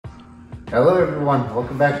Hello everyone,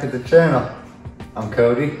 welcome back to the channel. I'm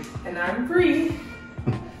Cody. And I'm Bree.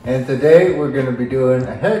 And today we're going to be doing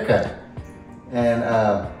a haircut. And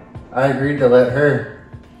I agreed to let her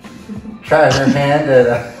try her hand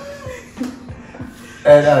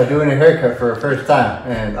at doing a haircut for her first time.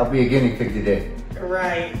 And I'll be a guinea pig today.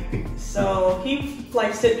 Right. So he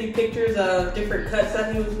sent me pictures of different cuts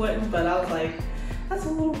that he was wanting, but I was like, that's a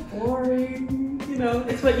little boring. You know,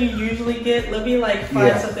 it's what you usually get. Let me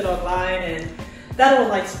find something online and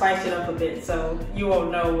that'll spice it up a bit so you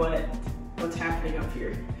won't know what's happening up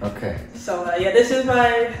here. Okay. So yeah, this is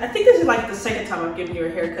I think this is the second time I've given you a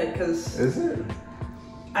haircut because... Is it?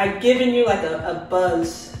 I've given you a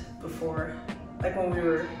buzz before, when we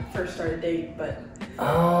were first started dating, but...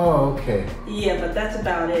 Oh, okay. Yeah, but that's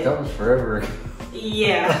about it. That was forever ago.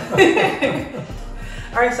 Yeah.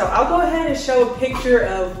 All right, so I'll go ahead and show a picture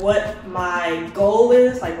of what my goal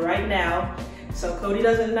is, right now. So Cody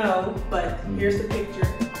doesn't know, but here's the picture.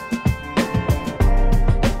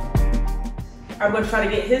 I'm gonna try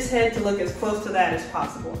to get his head to look as close to that as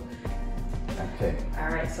possible. Okay. All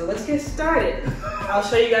right, so let's get started. I'll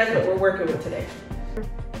show you guys what we're working with today.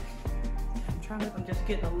 I'm just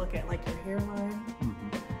getting a look at your hairline.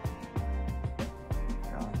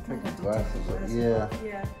 I'll take the glasses off. Yeah.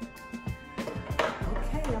 Yeah.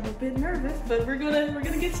 Okay, I'm a bit nervous, but we're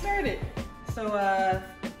gonna get started. So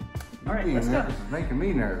all right, let's go. This is making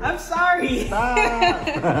me nervous. I'm sorry. Stop.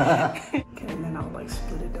 Okay, and then I'll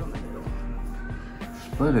split it down the middle.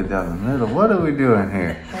 Split it down the middle. What are we doing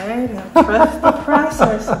here? Hey, now trust the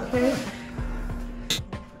process, okay?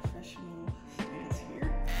 Professional stance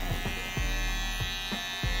here.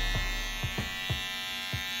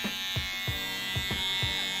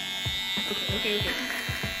 Okay.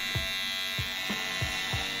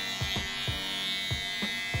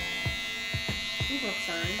 Ooh, I'm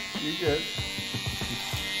sorry. You good?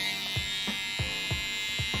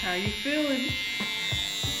 How you feeling?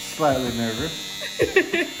 Slightly nervous.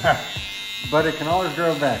 But it can always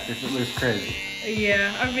grow back if it looks crazy.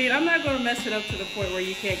 Yeah, I mean, I'm not going to mess it up to the point where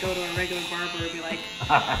you can't go to a regular barber and be like,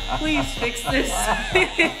 please fix this.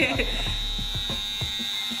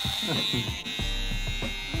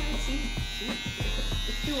 See,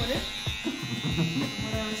 it's doing it.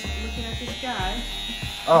 When I was looking at this guy.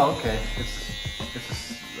 Oh, okay. It's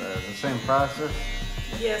the same process?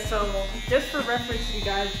 Yeah, so just for reference, you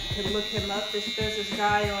guys can look him up. There's this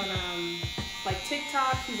guy on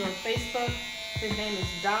TikTok, he's on Facebook. His name is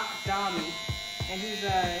Doc Domi. And he's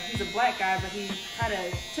a black guy, but he kind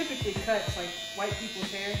of typically cuts white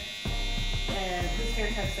people's hair. And his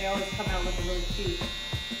haircuts, they always come out looking really cute.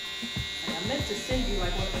 And I meant to send you a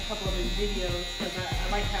couple of his videos because I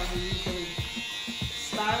like how he usually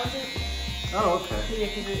styles it. Oh, okay. Yeah,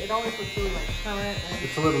 because it always looks really current. And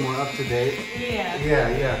It's a little more up to date. yeah.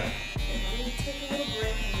 Yeah. Let me take a little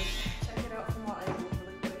break and just check it out from all angles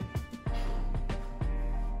really quick.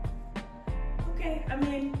 Okay, I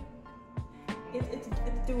mean, it's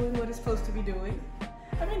doing what it's supposed to be doing.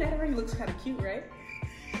 I mean, that ring looks kind of cute, right?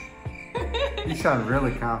 You sound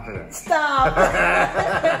really confident. Stop!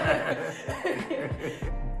 I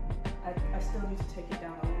still need to take it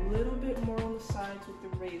down a little bit more on the sides with the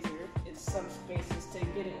razor in some spaces to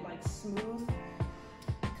get it smooth.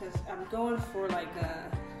 Because I'm going for I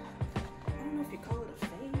don't know if you call it a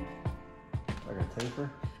fade. Like a taper?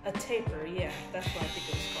 A taper, yeah. That's what I think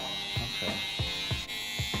it was called. Okay.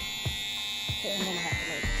 Okay, and then I have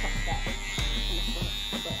to tuck that in the front.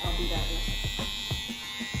 But I'll do that in a second.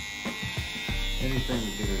 Anything to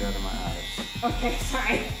get it out of my eyes. Okay,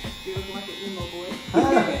 sorry. You're looking like an emo boy.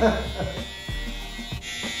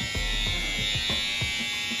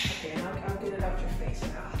 Okay, and I'll get it out your face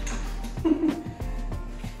now.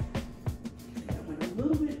 I went a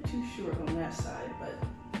little bit too short on that side, but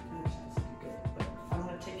that's good. But I'm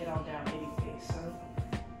gonna take it all down anyway, so.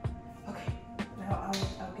 Okay, now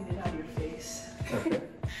I'll get it out of your face. Okay.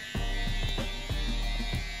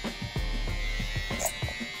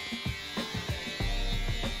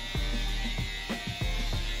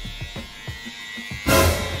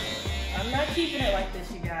 I'm not keeping it like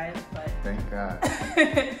this, you guys, but. Thank God.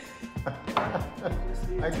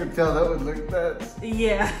 I could tell that would look nuts.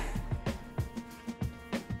 Yeah.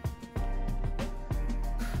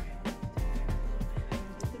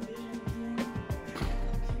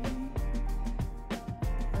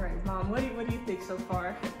 All right, Mom, what do you think so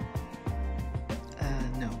far?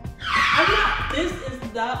 No. I'm not. This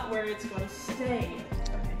is not where it's going to stay.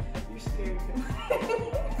 Okay, you're scared of him.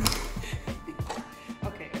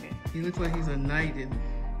 Okay. He looks like he's a knight in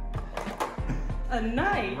A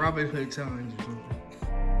knight? Robin Hood times or something.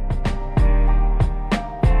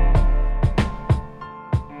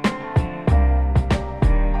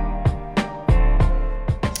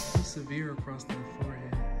 across the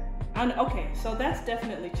forehead. Okay, so that's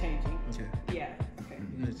definitely changing. Okay. Yeah. Okay.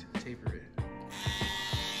 You need to taper it.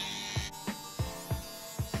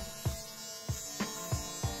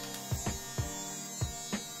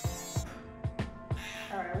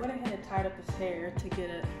 All right, I went ahead and tied up his hair to get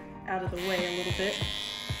it out of the way a little bit.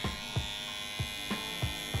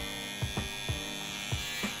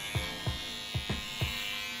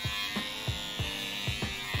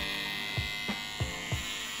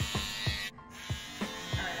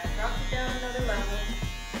 All right, I dropped it down another level,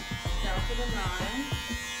 down to the 9.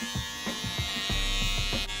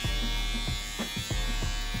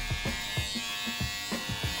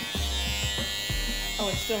 Oh,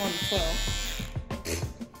 it's still on the 12.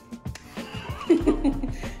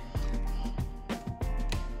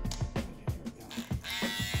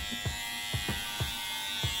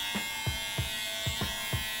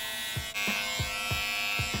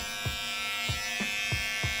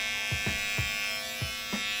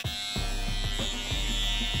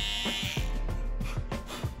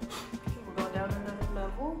 We'll go down another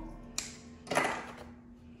level.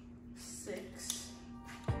 6.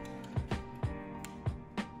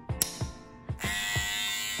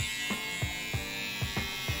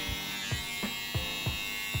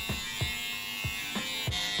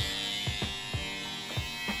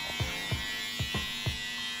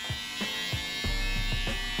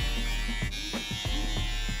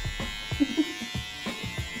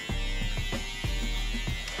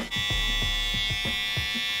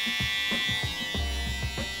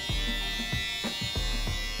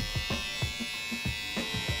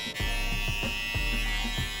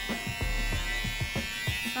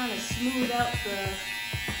 Trying to smooth out the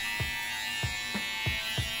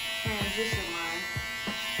transition line.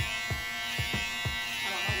 I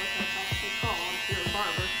don't know what that's actually called if you're a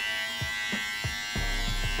barber.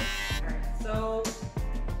 Alright, so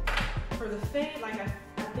for the fade, like I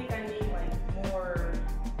think I need like more,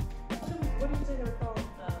 what do you say they're called?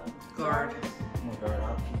 Guard. More guard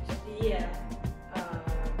options. Yeah.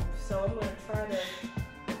 So I'm gonna try to.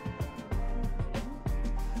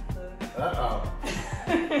 Uh-oh.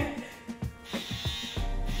 I'm an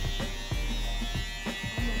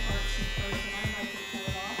artsy person. I might can pull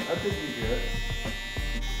it off. I think you do it.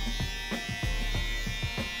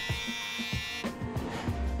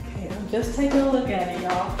 Okay, I'm just taking a look at it,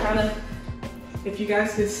 y'all. Kind of, if you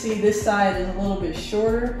guys can see, this side is a little bit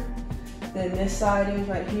shorter than this side is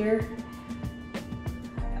right here.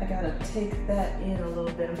 I gotta take that in a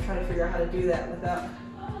little bit. I'm trying to figure out how to do that without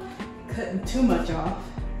cutting too much off.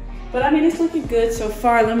 But I mean, it's looking good so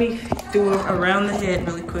far. Let me do it around the head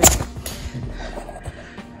really quick.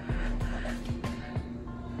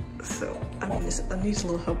 So, I mean, I need a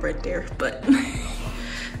little help right there, but.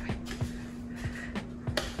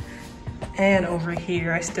 And over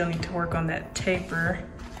here, I still need to work on that taper.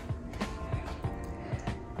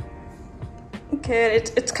 Okay,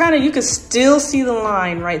 it's kind of, you can still see the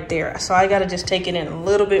line right there. So I gotta just take it in a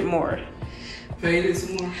little bit more. Fade it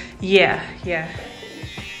some more. Yeah, yeah.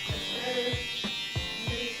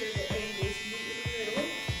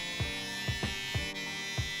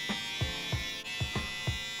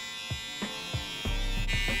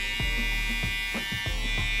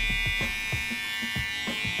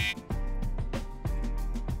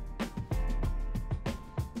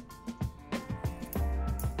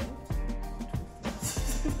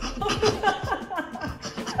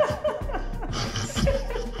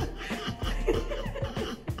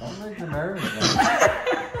 Don't make me nervous, man.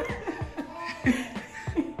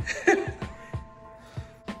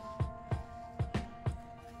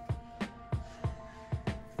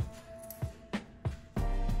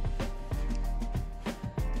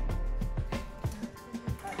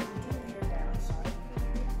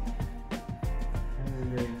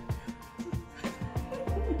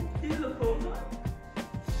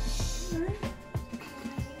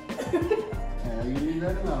 Yeah, you leave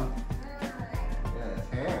that alone. Yeah, it's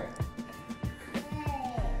hair.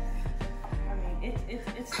 I mean,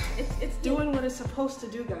 it's doing what it's supposed to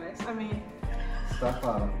do, guys. I mean, Stop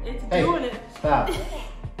bottom. it's Hey, doing it. Stop.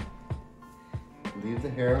 Leave the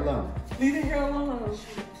hair alone. Leave the hair alone. Oh,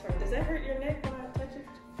 shoot. Sorry. Does that hurt your neck when I touch it?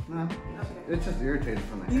 No. Okay. It's just irritated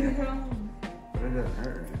from the Leave the hair. hair alone. But it doesn't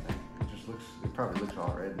hurt or anything. It just looks, it probably looks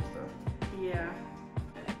all red and stuff. Yeah.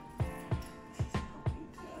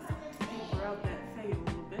 Over out that fade a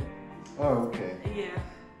little bit. Oh, okay. Yeah.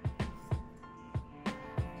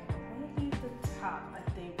 Let me leave the top, I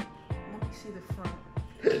think. Let me see the front.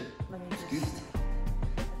 Let me just. Excuse me.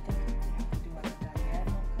 I think we have to do like a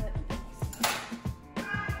diagonal cut.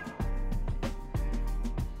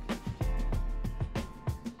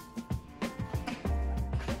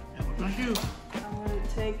 My you do? I'm gonna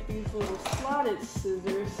take these little slotted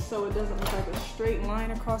scissors so it doesn't look like a straight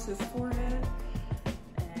line across his forehead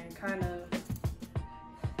and kind of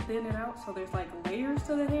thin it out so there's like layers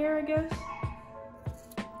to the hair, I guess.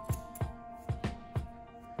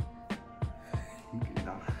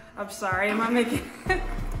 I'm sorry, am I making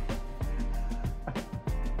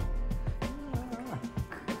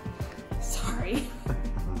sorry.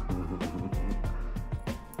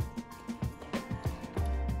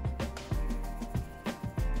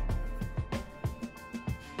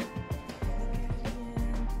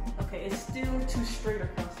 Okay, it's still too straight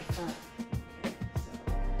across the front. Okay,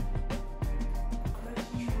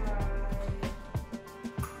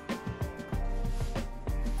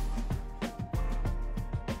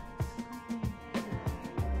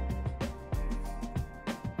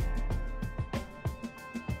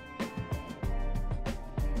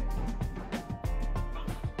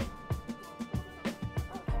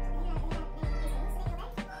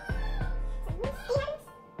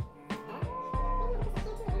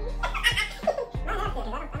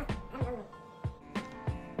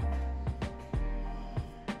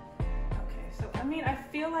 so let's try. I mean, I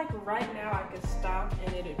feel like right now I could stop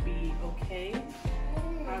and it'd be okay.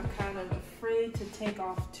 I'm kind of afraid to take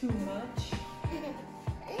off too much. Step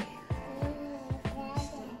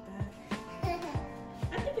back.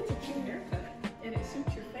 I think it's a cute haircut and it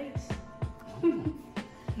suits your face.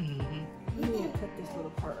 Let me cut this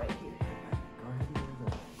little part right here.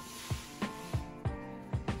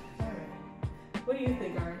 Alright. What do you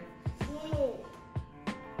think, Ari?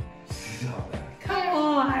 Come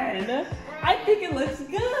on! I think it looks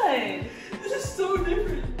good. This is so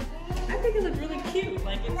different. I think it looks really cute.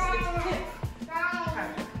 Like it's thick.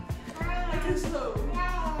 I can slow.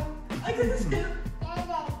 I can skip.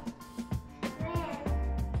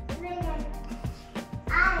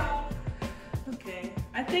 Okay.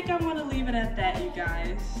 I think I'm gonna leave it at that, you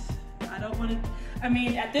guys. I don't want to. I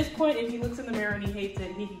mean, at this point, if he looks in the mirror and he hates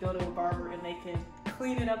it, he can go to a barber and they can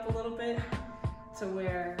clean it up a little bit to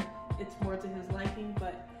where it's more to his liking.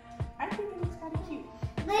 But I think it looks kind of cute.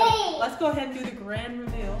 So let's go ahead and do the grand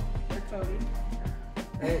reveal for Cody.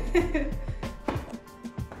 Hey.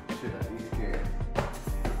 Should I be scared?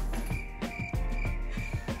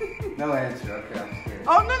 No answer. Okay, I'm scared.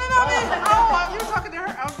 Oh, no. Oh, you were talking to her.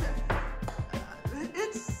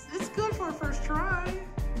 It's good for a first try.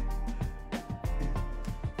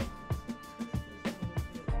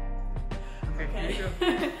 Okay, here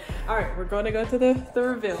you go. All right, we're going to go to the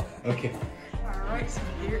reveal. Okay. All right, so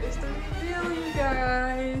here is the reveal, you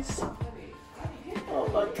guys. Oh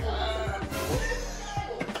my God.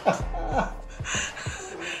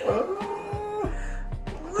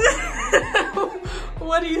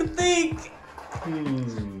 What do you think?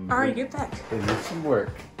 All right, get back. It needs some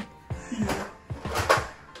work.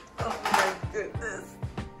 Oh my goodness.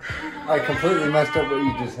 I completely messed up what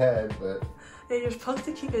you just had, but. Yeah, you're supposed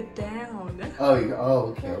to keep it down.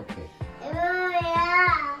 Oh, okay.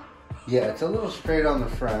 Yeah, it's a little straight on the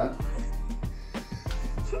front.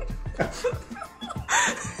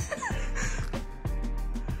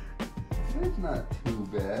 It's not too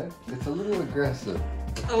bad. It's a little aggressive.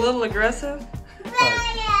 A little aggressive?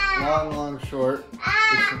 Like long, short.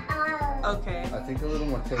 Okay. I think a little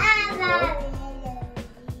more tasty as well.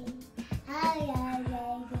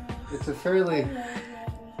 It's a fairly...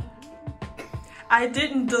 I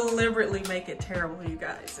didn't deliberately make it terrible, you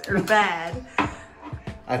guys, or bad.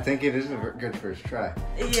 I think it is a good first try.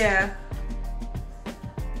 Yeah.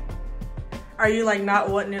 Are you like not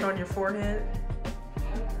wanting it on your forehead?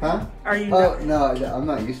 Huh? Are you Oh, not? no, I'm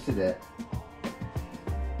not used to that.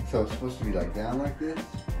 So it's supposed to be like down like this?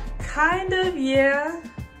 Kind of, yeah.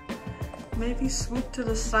 Maybe swoop to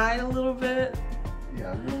the side a little bit.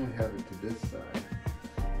 Yeah, I really have it to this side.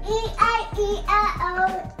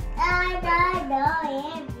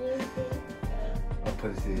 I'll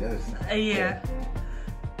put it to the other side. Yeah.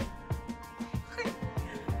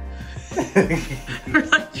 We're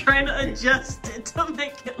like trying to adjust it to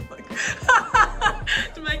make it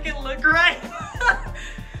look right.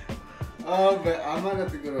 Oh, but I might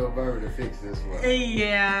have to go to a barber to fix this one.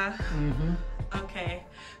 Yeah. Okay.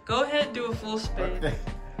 Go ahead and do a full spin. Okay.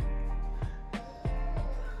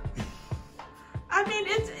 I mean,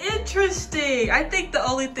 it's interesting. I think the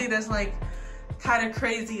only thing that's like kind of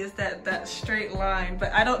crazy is that straight line,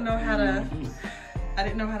 but I don't know how to. I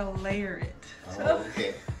didn't know how to layer it. So.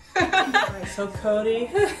 Okay. Alright, so Cody,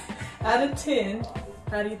 out of 10,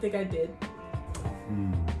 how do you think I did?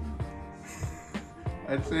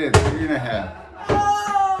 That's it, 3.5.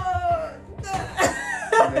 Oh!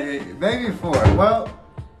 Maybe 4. Well,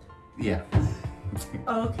 yeah.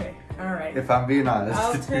 Okay, all right. If I'm being honest.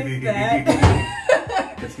 I'll take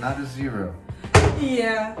that. It's not a 0.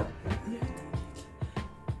 Yeah.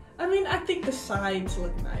 I mean, I think the sides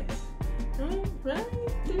look nice. Right?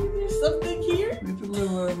 There's something here. It's a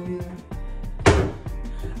little ugly.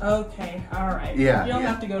 Okay, all right. Yeah. You don't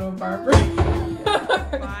have to go to a barber.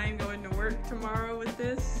 Fine going to work tomorrow with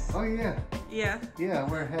this. Oh yeah. Yeah. Yeah, I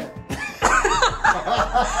wear a hat.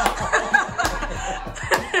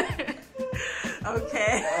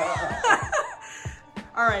 Okay.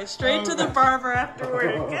 All right, straight to the barber after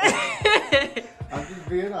work. I'm just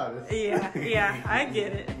being honest. Yeah, I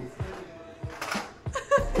get it.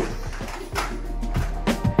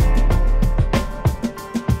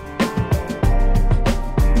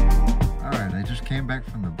 Alright, I just came back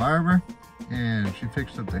from the barber and she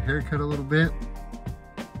fixed up the haircut a little bit.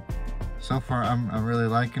 So far I'm really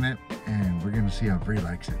liking it, and we're gonna see how Bree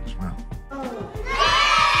likes it as well.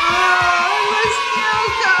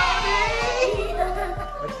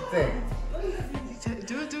 What you think?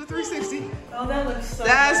 Do a 360. Oh, that looks so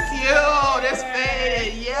That's good. cute. That's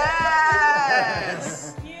faded.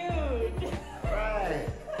 Yes. Cute. Right.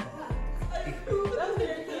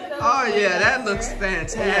 Oh yeah, that looks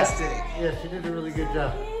fantastic. Yeah, she did a really good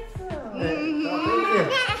job.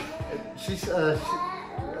 She's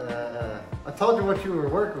I told you what you were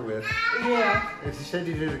working with, Yeah. and she said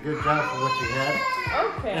you did a good job for what you had,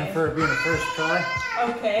 and Okay. for it being a first try.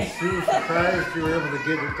 Okay. She was surprised you were able to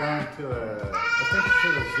get it down to I think she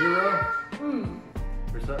said a 0.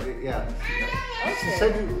 Or something, yeah. She Okay.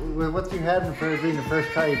 said with what you had and for it being the first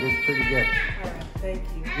try, you did pretty good. All right. Thank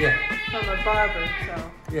you. Yeah. From a barber, so.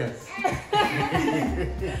 Yes.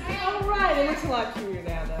 All right. It looks a lot cuter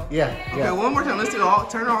now, though. Yeah. Okay, Yeah. one more time. Let's do it all.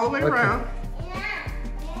 Turn it all the way Okay. around.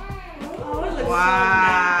 Oh, it looks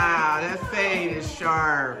Wow, that fade is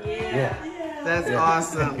sharp. so nice. Yeah. That's Yeah.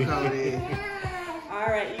 awesome, Cody. All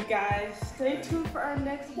right, you guys. Stay tuned for our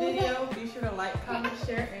next video. Be sure to like, comment,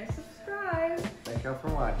 share, and subscribe. Thank y'all for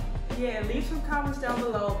watching. Yeah, leave some comments down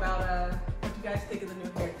below about what you guys think of the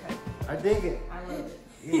new haircut. I dig it. I love it.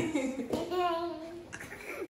 Yes.